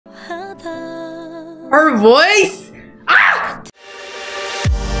Her voice. Ah!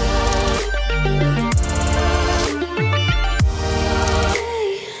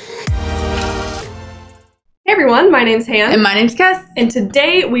 Hey everyone, my name's Han. And my name's Kess. And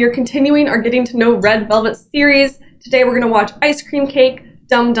today we are continuing our Getting to Know Red Velvet series. Today we're going to watch Ice Cream Cake,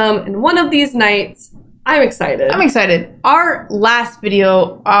 Dum Dum, and One of These Nights. I'm excited. I'm excited. Our last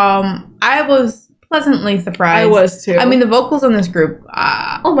video, I was pleasantly surprised. I was too. I mean, the vocals in this group,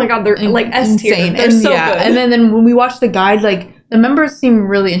 oh my god, they're like S-tier. insane. They're and so good. And then when we watched the guide, like, the members seem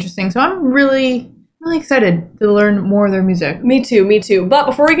really interesting. So I'm really excited to learn more of their music. Me too. But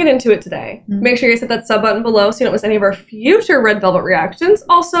before we get into it today, make sure you guys hit that sub button below so you don't miss any of our future Red Velvet reactions.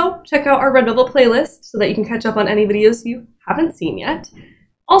 Also, check out our Red Velvet playlist so that you can catch up on any videos you haven't seen yet.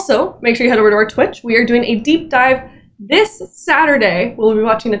 Also, make sure you head over to our Twitch. We are doing a deep dive this Saturday. We'll be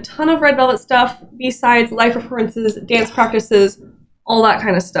watching a ton of Red Velvet stuff, B-sides, live performances, dance practices, all that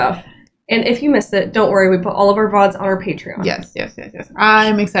kind of stuff. And if you missed it, don't worry, we put all of our VODs on our Patreon. Yes.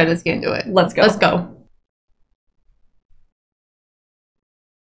 I'm excited. Let's get into it. Let's go. Let's go.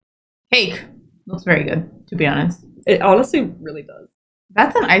 Cake. Looks very good, to be honest. It honestly really does.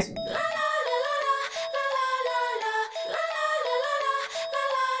 That's an ice...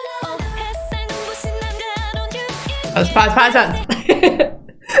 Pause. I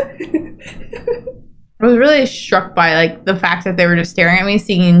was really struck by like the fact that they were just staring at me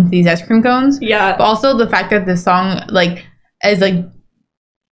singing these ice cream cones. Yeah. But also the fact that this song like is like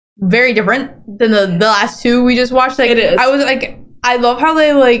very different than the last two we just watched. Like, it is. I was like, I love how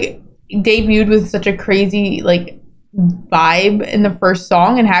they like debuted with such a crazy like vibe in the first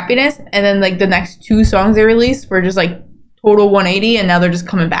song and Happiness, and then like the next two songs they released were just like total 180, and now they're just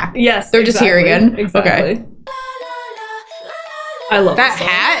coming back. Yes, they're just here again. Exactly. Okay. I love that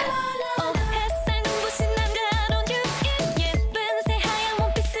hat.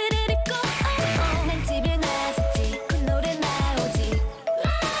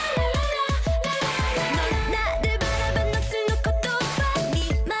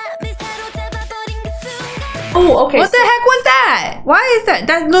 Oh, okay. What the heck was that? Why is that?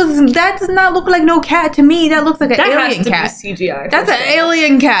 That does not look like no cat to me. That looks like an alien cat. Has to be CGI. That's an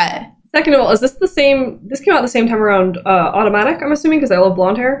alien cat. Second of all, is this the same? This came out at the same time around Automatic, I'm assuming, because I love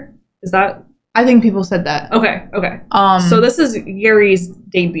blonde hair. Is that? I think people said that. Okay. So this is Yuri's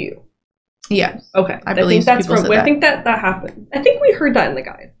debut. Yes. Okay. I believe that's people said I that. think that happened. I think we heard that in the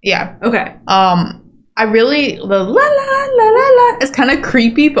guide. Yeah. Okay. I really the la la la la la. It's kind of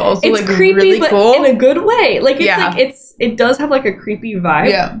creepy, but also it's like creepy, really but cool in a good way. Like it's yeah. like it does have like a creepy vibe.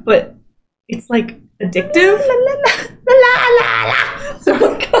 Yeah. But it's like addictive. La la la la la la. So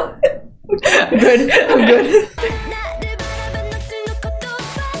Oh my god. I'm good.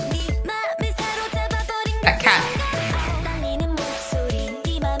 That cat.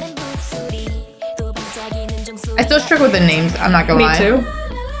 I still struggle with the names. I'm not gonna lie. Me too.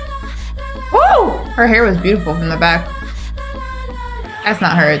 Oh, her hair was beautiful from the back. That's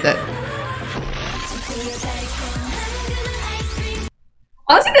not her, is it?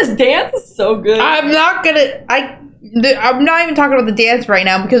 Honestly, this dance is so good. I'm not even talking about the dance right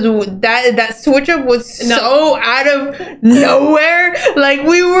now because that switch up was so out of nowhere. Like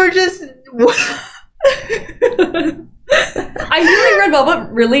we were just. I feel like Red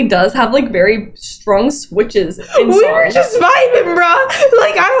Velvet really does have like very strong switches in songs. We were just vibing, bro.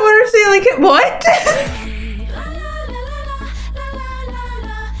 Like I don't understand. Like what?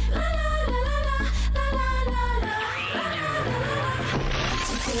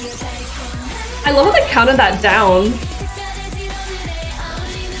 I love how they counted that down.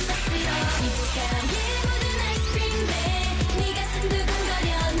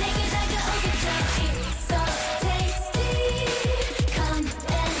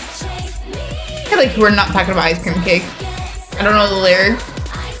 I feel like we're not talking about ice cream cake. I don't know the lyrics.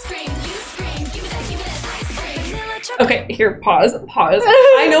 Okay, here, pause.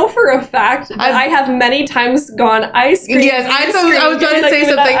 I know for a fact that I have many times gone ice cream. Yes, I was trying to say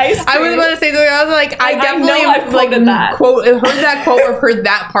something. I was about to say something. I was like, I definitely I've like that quote, heard that quote or heard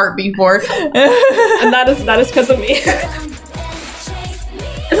that part before, and that is because of me. Is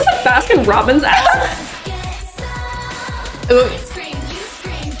this a Baskin Robbins ad?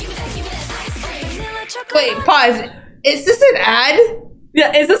 Wait, pause. Is this an ad?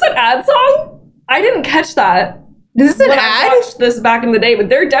 Yeah, is this an ad song? I didn't catch that. Is this an when ad? I watched this back in the day, but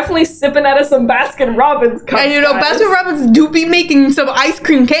they're definitely sipping out of some Baskin Robbins cups. And you know, guys. Baskin Robbins do be making some ice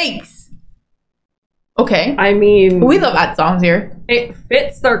cream cakes. Okay. I mean, we love ad songs here. It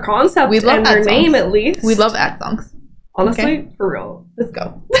fits their concept we love and their ad name songs. at least. We love ad songs. Honestly, okay. For real. Let's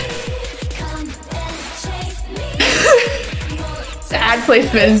go. The ad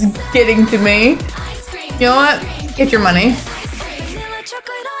placement is getting to me. You know what? Get your money.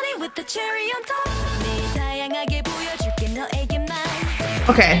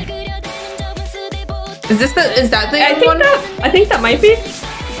 Okay. Is that the one? I think that might be.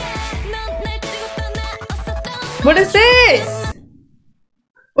 What is this?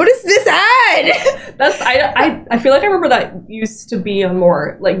 What is this ad? I feel like I remember that used to be on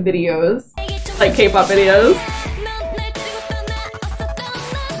more like videos, like K-pop videos.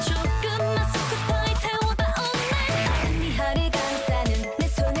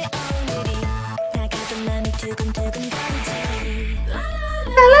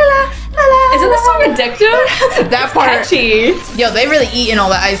 Isn't this song addictive? That part. Catchy. Yo, they really eating all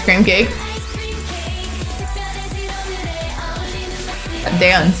that ice cream cake. That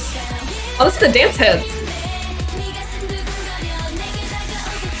dance. Oh, this is the dance hits.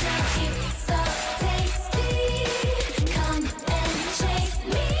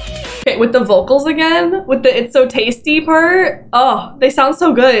 Okay, with the vocals again, with the "It's So Tasty" part. Oh, they sound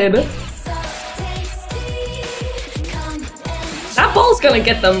so good. That ball's gonna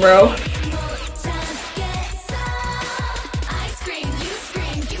get them, bro.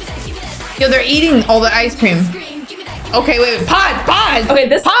 Yo, they're eating all the ice cream. Okay, wait, pause. Okay,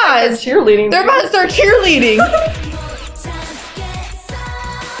 this pause. Is cheerleading. They're about to start cheerleading.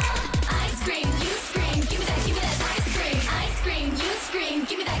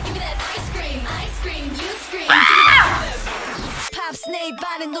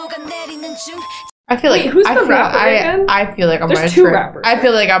 I feel like who's the rapper again? I feel like I'm on a There's two trip. rappers. I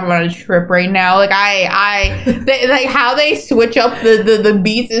feel like I'm on a trip right now. Like like how they switch up the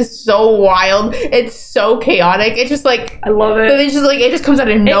beats is so wild. It's so chaotic. It's just like I love it. It's just like it just comes out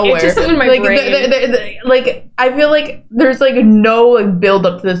of nowhere. It's just in my like, brain. Like I feel like there's like no like build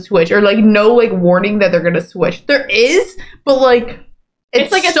up to the switch or like no like warning that they're gonna switch. There is, but like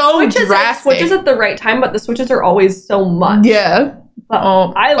it's like so drastic. It switches at the right time, but the switches are always so much. Yeah.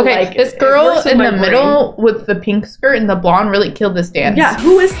 I like this it. girl It in the middle with the pink skirt and the blonde really killed this dance. Yeah,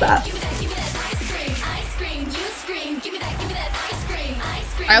 who is that?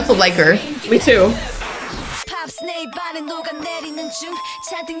 I also like her. Me too.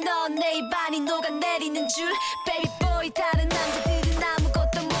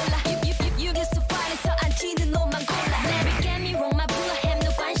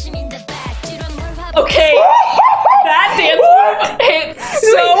 Okay, that dance hits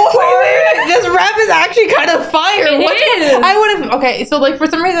so hard. This rap is actually kind of fire. It is. I would have. Okay, so like for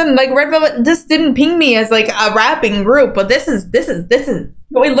some reason, like Red Velvet just didn't ping me as like a rapping group, but this is.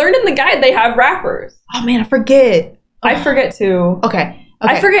 But we learned in the guide they have rappers. Oh man, I forget. I forget too. Okay.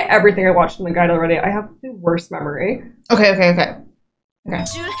 I forget everything I watched in the guide already. I have the worst memory. Okay.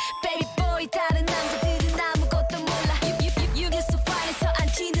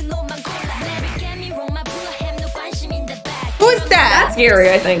 Who is that? That's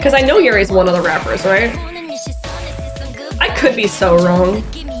Yuri, I think, because I know Yuri's one of the rappers, right? I could be so wrong.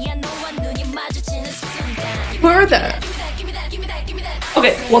 Who are that?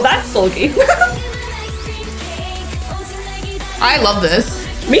 Okay, well that's Sulky. I love this.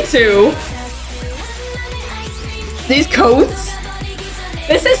 Me too. These coats.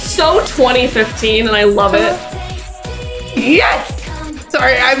 This is so 2015 and I love it. Yes!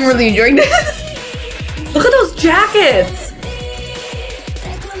 Sorry, I'm really enjoying this. Look at those jackets.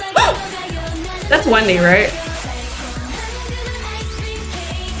 That's Wendy, right?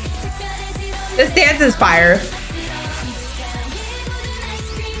 This dance is fire.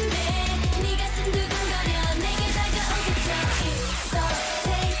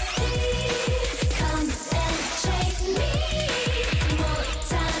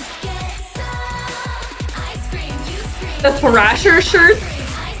 The Thrasher shirt.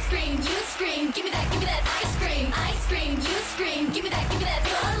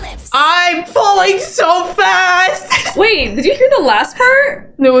 I'm falling so fast. Wait, did you hear the last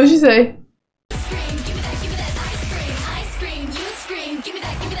part? No, what did she say?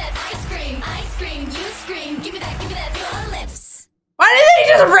 Why did they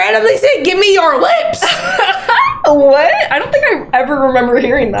just randomly say, "Give me your lips"? What? I don't think I ever remember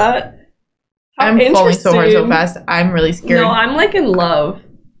hearing that. How I'm falling so hard so fast. I'm really scared. No, I'm like in love.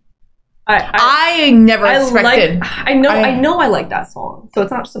 I never expected. I know I like that song, so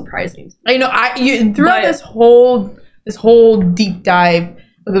it's not surprising. I know. Throughout this whole deep dive,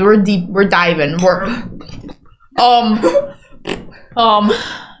 because we're diving.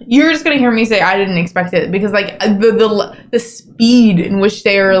 You're just gonna hear me say I didn't expect it because like the speed in which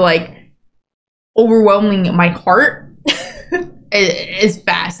they are like overwhelming my heart is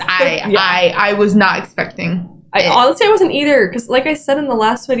fast. I was not expecting. Honestly, I wasn't either, because like I said in the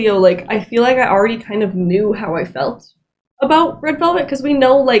last video, like I feel like I already kind of knew how I felt about Red Velvet, because we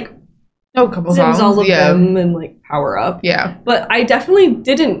know like a couple Zim's songs, all of yeah, them and like Power Up, yeah. but I definitely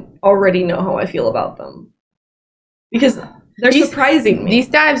didn't already know how I feel about them, because they're surprising me. These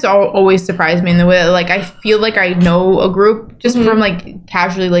dives always surprise me in the way that, like, I feel like I know a group just from like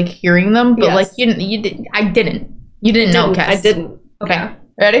casually like hearing them, but like you didn't know, Kess. I didn't. Okay, Yeah.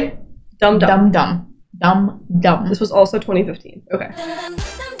 ready? Dum Dum. Dum. This was also 2015. Okay.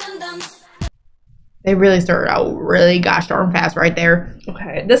 They really started out really gosh darn fast right there.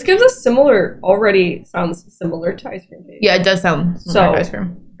 Okay. This gives us already sounds similar to Ice Cream Cake. Yeah, it does sound like ice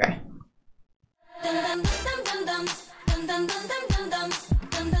cream. Okay.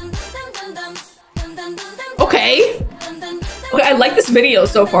 Okay. Okay, I like this video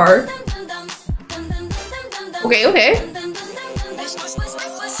so far. Okay.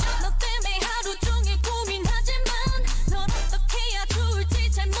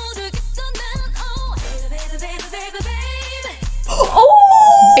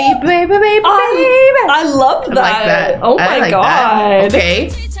 Oh, Baby. I love that. I like that. Oh my god. That. Okay.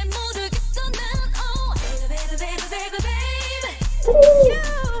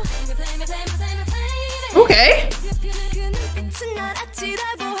 Okay.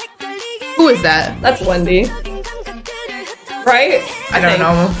 Who is that? That's Wendy. Right? I don't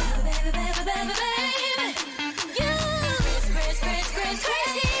know.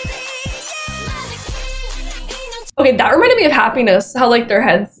 Okay, that reminded me of Happiness. How like their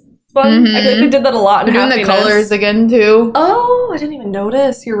heads spun. I feel like they did that a lot in They're doing Happiness. the colors again too. Oh, I didn't even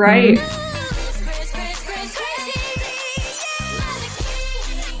notice. You're right.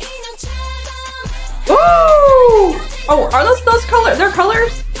 Woo! Oh, are those colors? They're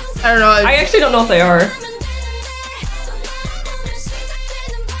colors? I don't know. I actually don't know if they are.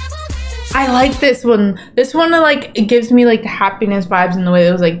 I like this one. This one, like, it gives me like the Happiness vibes in the way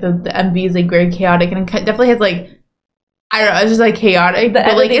it was like the MV is like very chaotic, and it definitely has like, I don't know, it's just like chaotic,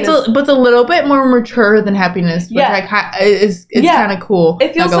 but like it's a little bit more mature than Happiness, which it's kind of cool.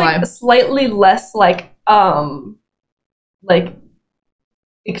 It feels like slightly less like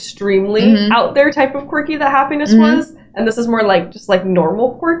extremely out there type of quirky that Happiness was, and this is more like just like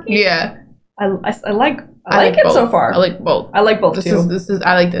normal quirky. Yeah, I like it both. so far. I like both. I like both too.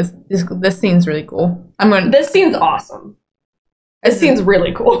 I like this. This scene's really cool. This scene's awesome. This scene's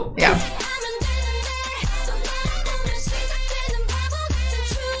really cool. Yeah.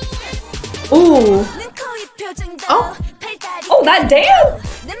 Ooh. Oh, that dance!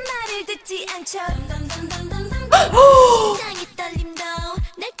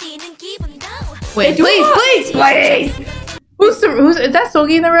 Wait, please! Who's is that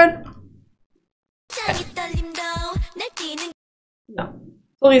Sogi in the red? No.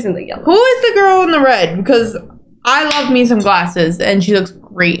 Sogi's in the yellow. Who is the girl in the red? Because I love me some glasses, and she looks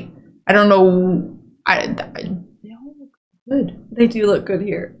great. I don't know. They all look good. They do look good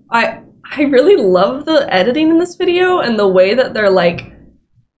here. I really love the editing in this video and the way that they're like,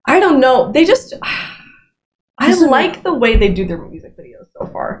 I don't know. They just, I like the way they do their music videos so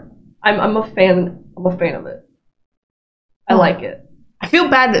far. I'm a fan. I'm a fan of it. I like it. I feel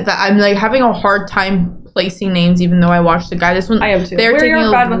bad that I'm like having a hard time placing names, even though I watched the guy. This one, I am too. They're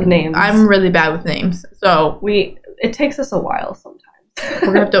We're bad with names. I'm really bad with names, so it takes us a while sometimes.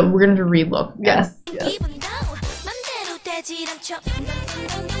 we're gonna have to relook. Yes.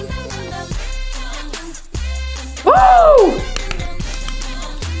 Woo!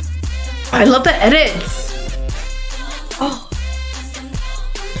 I love the edits. Oh,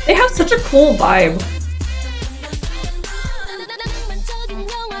 they have such a cool vibe.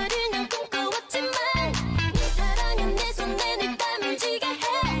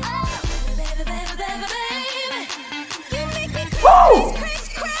 Woo!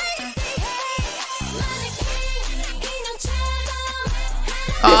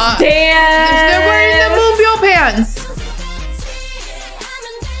 Dance! They're wearing the Moonbill pants.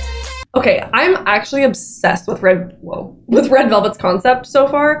 Okay, I'm actually obsessed with Red Velvet's concept so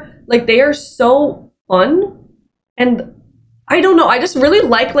far. Like, they are so fun, and I don't know. I just really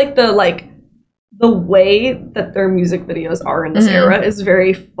like the way that their music videos are in this era is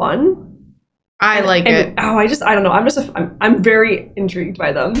very fun. I like it. Oh, I don't know. I'm very intrigued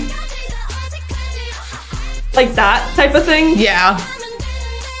by them. Like that type of thing. Yeah.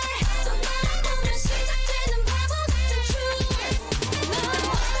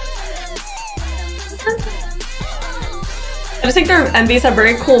 I just think their MVs have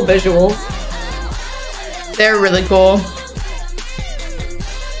very cool visuals. They're really cool.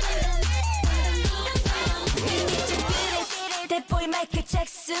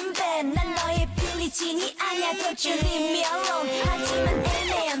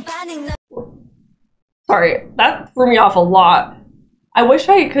 Sorry, that threw me off a lot. I wish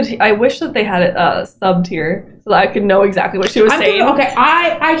that they had it subbed here so that I could know exactly what she was saying. Okay,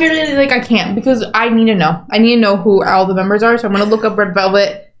 I generally like I can't because I need to know. I need to know who all the members are. So I'm gonna look up Red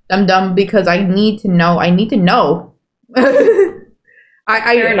Velvet Dum Dum because I need to know. I need to know.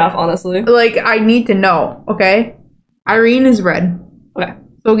 Fair enough, honestly. Like I need to know. Okay, Irene is red. Okay.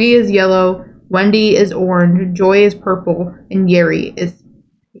 Sogi is yellow. Wendy is orange. Joy is purple, and Yeri is.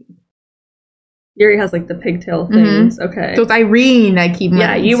 Yuri has like the pigtail things. Okay. So it's Irene. I keep.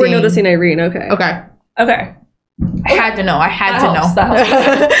 Yeah, you were noticing Irene. Okay. Okay. Okay. I had to know. I had to know. That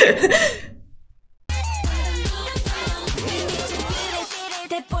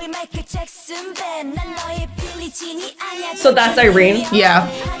helps. So that's Irene? Yeah.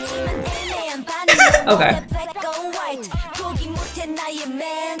 Okay.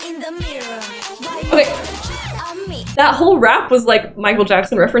 Okay. That whole rap was like Michael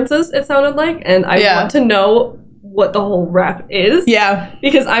Jackson references, it sounded like, and I want to know what the whole rap is. Yeah.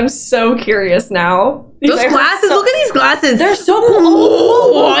 Because I'm so curious now. Those glasses, look at these glasses. They're so cool.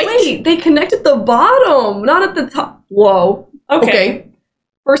 Oh, wait, they connected the bottom, not at the top. Whoa. Okay.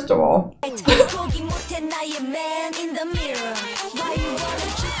 First of all.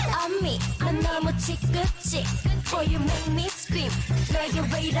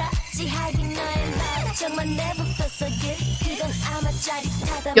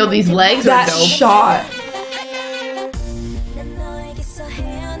 Yo, these legs that are dope. Shot.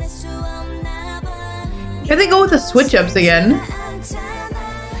 Here they go with the switch ups again.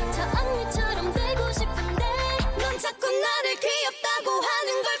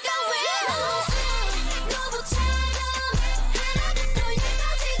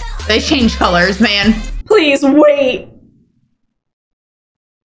 They change colors, man. Please wait.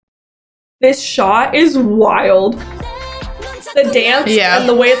 This shot is wild. The dance and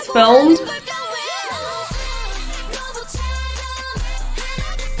the way it's filmed.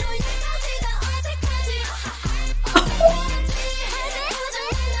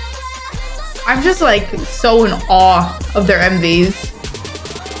 I'm just like so in awe of their MVs.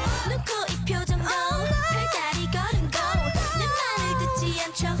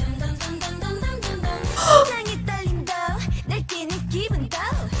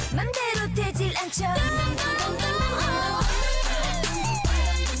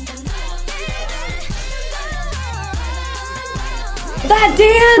 That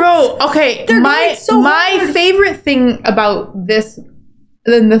dance! Bro, okay, my favorite thing about this,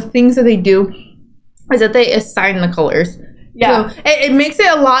 then the things that they do, is that they assign the colors. Yeah. So it makes it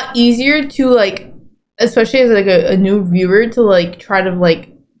a lot easier to like, especially as like a new viewer, to like try to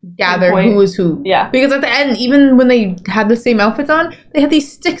like gather who is who. Yeah. Because at the end, even when they had the same outfits on, they had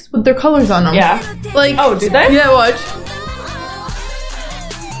these sticks with their colors on them. Yeah. Like, oh, did they? Yeah, watch.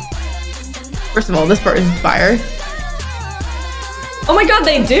 First of all, this part is fire. Oh my god,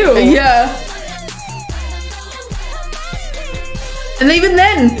 they do! Yeah. And even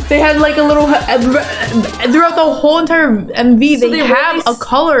then, they had like a little, throughout the whole entire MV, so they have a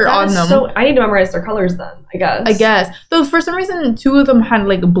color on them. So I need to memorize their colors then, I guess. Though for some reason, two of them had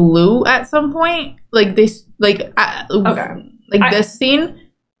like blue at some point. Like they, this scene.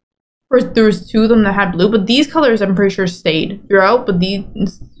 There was two of them that had blue, but these colors I'm pretty sure stayed throughout. But these,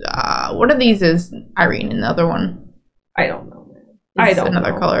 one of these is Irene and the other one, I don't know. I don't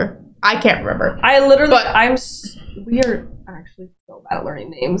another know. color. I can't remember. I literally, we are actually so bad at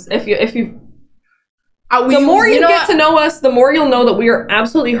learning names. The more you get to know us, the more you'll know that we are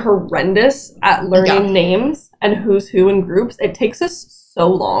absolutely horrendous at learning names and who's who in groups. It takes us so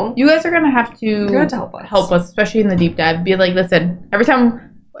long. You guys are gonna have to help us, especially in the deep dive. Be like, listen, every time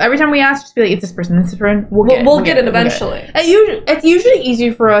we ask, just be like, it's this person, this person. We'll get it eventually. It's usually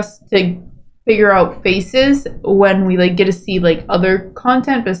easier for us to figure out faces when we like get to see like other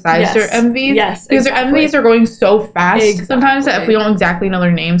content besides their MVs. Yes, because their MVs are going so fast sometimes that if we don't exactly know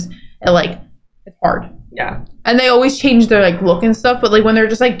their names, it's hard. Yeah. And they always change their like look and stuff, but like when they're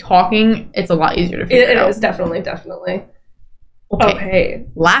just like talking, it's a lot easier to figure it out. It is definitely. Okay.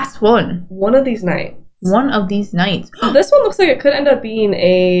 Last one. One of these nights. So this one looks like it could end up being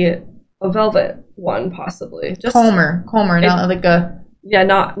a velvet one, possibly. Just calmer, not like a. Yeah,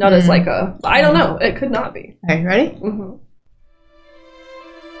 not as like a. I don't know. It could not be. Okay, ready? Mm-hmm.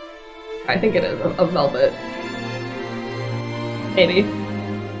 I think it is a velvet. Maybe.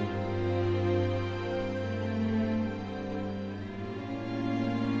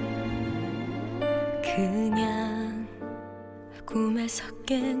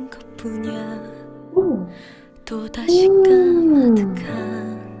 또 다시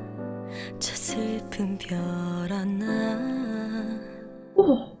까마득한 저 슬픔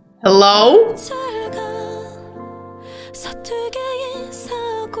Ooh. Hello?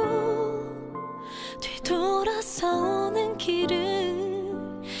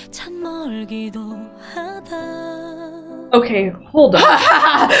 Okay, hold on.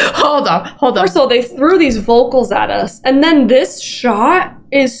 Hold on. First of all, they threw these vocals at us, and then this shot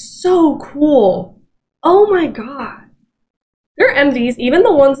is so cool. Oh my god. Their MVs, even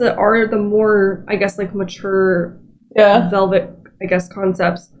the ones that are the more, I guess, like mature Velvet, I guess,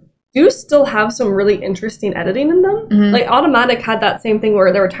 concepts, do still have some really interesting editing in them. Mm-hmm. Like Automatic had that same thing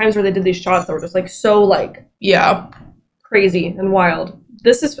where there were times where they did these shots that were just like so like crazy and wild.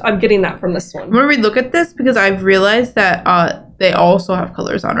 I'm getting that from this one. I'm gonna relook at this because I've realized that they also have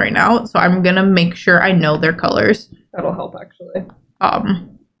colors on right now, so I'm gonna make sure I know their colors. That'll help actually.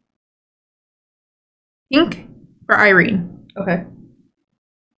 Pink for Irene. Okay.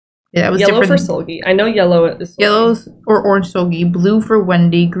 Yeah, that was yellow different. for Solgi. I know yellow is Solgi. Yellow's or orange Solgi, blue for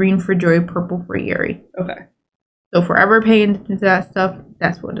Wendy, green for Joy, purple for Yeri. Okay. So if we're ever paying attention to that stuff,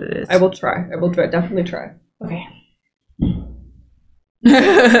 that's what it is. I will try. Definitely try. Okay.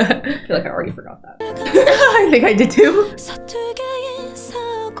 I feel like I already forgot that. I think I did too.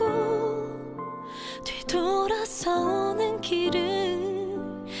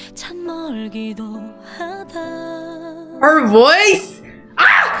 Her voice!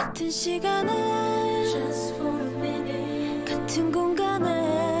 Ah!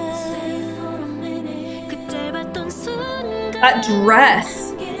 That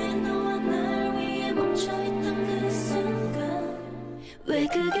dress!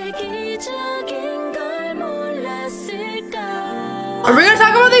 Are we gonna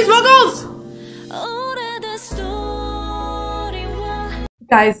talk about these vocals?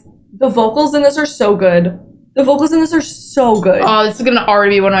 Guys, the vocals in this are so good. The vocals in this are so good. Oh, this is gonna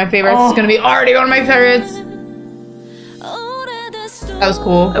already be one of my favorites. Oh. It's gonna be already one of my favorites. That was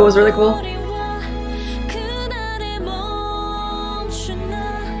cool. It was really cool.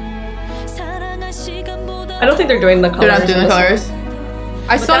 I don't think they're doing the colors. They're not doing the colors.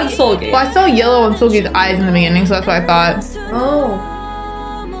 I saw Solgi. Well, I saw yellow on Solgi's eyes in the beginning, so that's what I thought. Oh.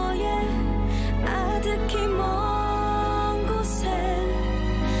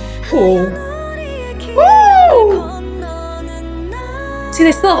 Cool. Woo! See,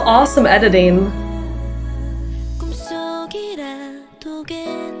 they still have awesome editing.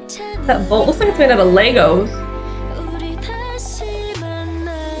 That boat looks like it's made out of Legos.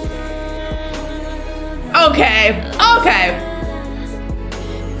 Okay.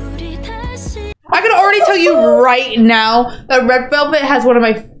 I can already tell you right now that Red Velvet has one of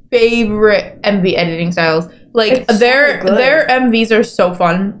my favorite MV editing styles. Like their MVs are so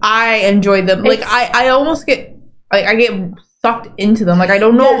fun. I enjoy them. Like I almost get I get sucked into them. Like I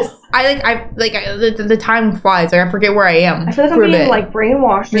don't know. Yes. The time flies. Like I forget where I am. I feel like I'm being like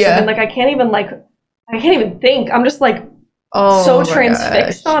brainwashed or something. Like I can't even think. I'm just like so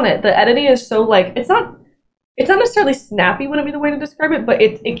transfixed on it. The editing is so like it's not necessarily snappy wouldn't be the way to describe it, but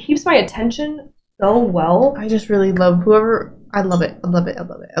it keeps my attention so well. I just really love whoever. I love it. A+.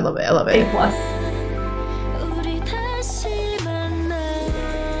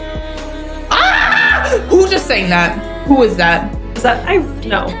 Ah! Who just sang that? Who is that? Is that I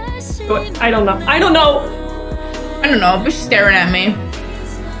don't know. I don't know, but she's staring at me.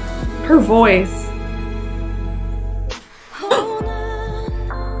 Her voice.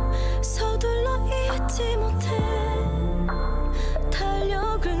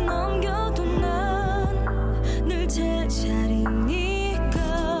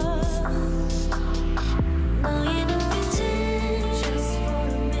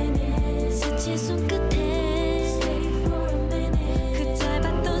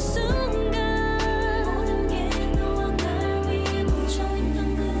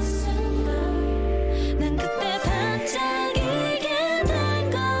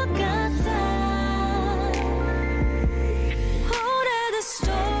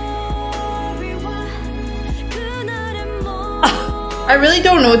 I really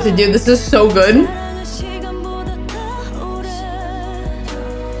don't know what to do. This is so good.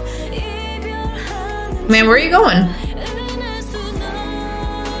 Man, where are you going?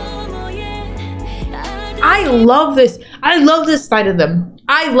 I love this. I love this side of them.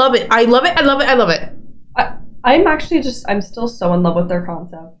 I love it. I'm still so in love with their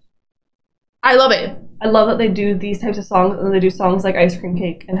concept. I love it. I love that they do these types of songs and they do songs like Ice Cream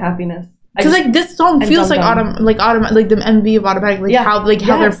Cake and Happiness. Because like this song feels like like the MV of Automatic, like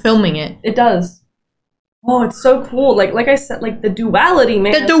how they're filming it. It does. Oh, it's so cool. Like I said, like the duality,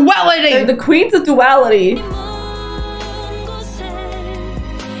 man. The duality. The queens of duality.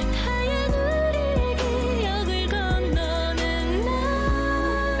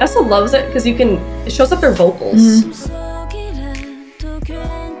 Essa loves it because it shows up their vocals.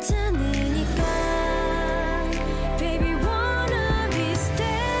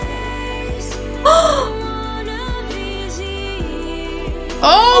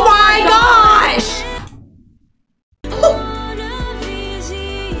 Oh my gosh!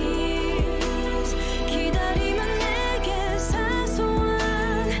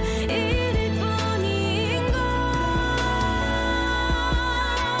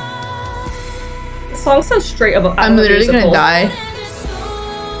 The song sounds straight up. I'm literally gonna die.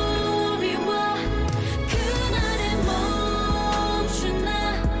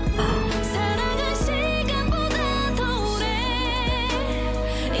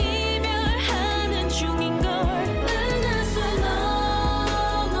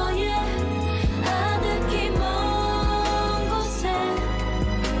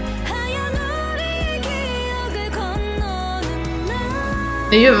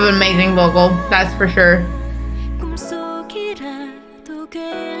 You have an amazing vocal, that's for sure.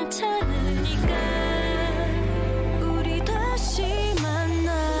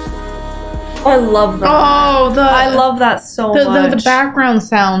 Oh, I love that. Oh, I love that so much. The background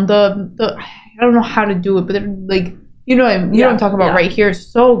sound, the I don't know how to do it, but they're like, you know what I'm talking about right here.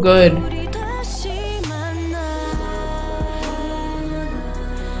 So good.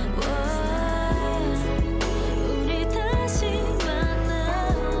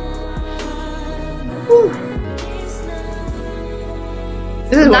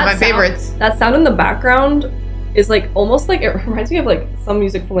 This is one of my favorites. That sound in the background is like almost like, it reminds me of like some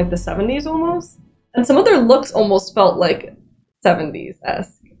music from like the 70s almost. And some of their looks almost felt like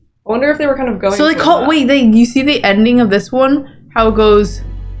 70s-esque. I wonder if they were kind of going. So they call you see the ending of this one? How it goes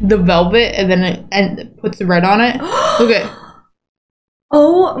the velvet and then it puts the red on it. Look at.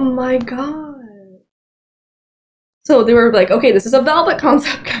 Oh my god. So they were like, okay, this is a velvet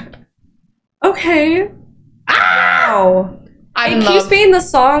concept. Okay. Wow. It keeps being the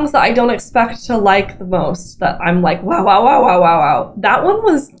songs that I don't expect to like the most that I'm like, wow, wow, wow, wow, wow, wow. That one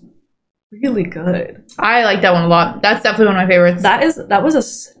was really good. I like that one a lot. That's definitely one of my favorites. That was a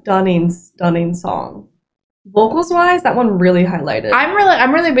stunning, stunning song. Vocals wise, that one really highlighted.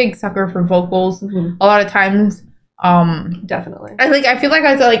 I'm really a big sucker for vocals. Mm-hmm. A lot of times. Definitely. I feel like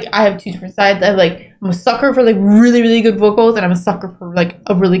I have two different sides. I'm a sucker for like really, really good vocals, and I'm a sucker for like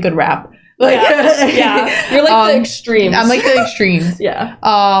a really good rap. Like, yeah. You're like the extremes. I'm like the extremes. Yeah.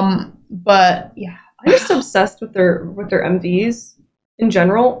 But yeah, I'm just obsessed with their MVs in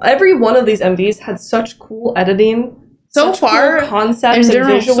general. Every one of these MVs had such cool editing. So far, cool concepts in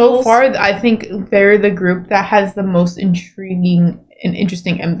general, and visuals. So far, I think they're the group that has the most intriguing and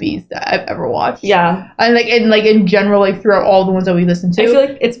interesting MVs that I've ever watched. Yeah, and in general, like throughout all the ones that we listened to, I feel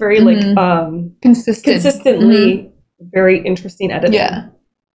like it's very consistently very interesting editing. Yeah.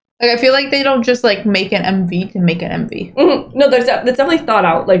 Like, I feel like they don't just, like, make an MV to make an MV. Mm-hmm. No, that's definitely thought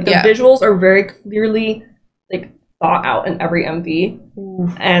out. Like, the visuals are very clearly, like, thought out in every MV. Ooh.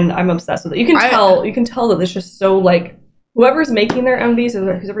 And I'm obsessed with it. You can tell that it's just so, like, whoever's making their MVs,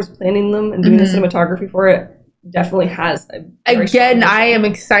 or whoever's planning them and doing the cinematography for it, definitely has a Again, I am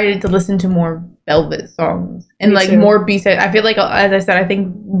excited to listen to more Velvet songs. And, like, more B-sides. I feel like, as I said, I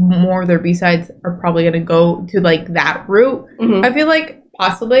think more of their B-sides are probably going to go to, like, that route. Mm-hmm. I feel like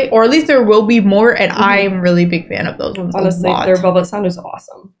possibly, or at least there will be more, and I'm really big fan of those ones. Honestly, their Velvet sound is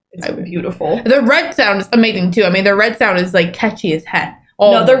awesome. It's beautiful. Their Red sound is amazing too. I mean, their Red sound is like catchy as heck.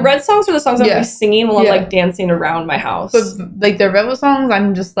 No, their Red songs are the songs I'm be singing while I'm like dancing around my house. But like their Velvet songs,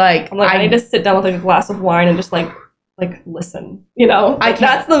 I'm like I need to sit down with like a glass of wine and just like listen. You know, like,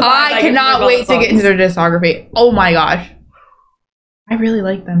 that's the vibe I cannot wait to get into their discography. Oh my gosh, I really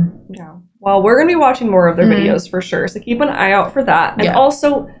like them. Yeah. Well, we're going to be watching more of their videos for sure, so keep an eye out for that. And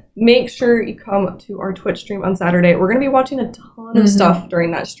also, make sure you come to our Twitch stream on Saturday. We're going to be watching a ton of stuff during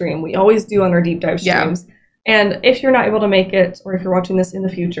that stream. We always do on our deep dive streams. Yeah. And if you're not able to make it, or if you're watching this in the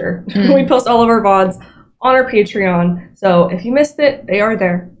future, we post all of our VODs on our Patreon. So if you missed it, they are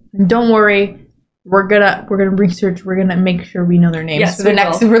there. Don't worry. We're gonna research. We're gonna make sure we know their names for the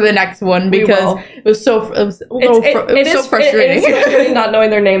next one, because it was so frustrating. It is frustrating not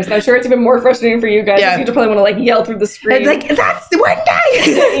knowing their names, and I'm sure it's even more frustrating for you guys. Yeah. You probably want to like yell through the screen. It's like, that's the one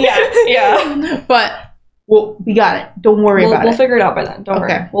guy. yeah. But we got it. Don't worry about it. We'll figure it out by then. Don't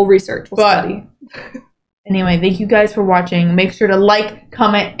worry. We'll research. We'll study. Anyway, thank you guys for watching. Make sure to like,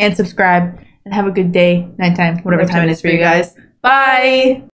 comment, and subscribe, and have a good day, nighttime, whatever time it is for you guys. Bye.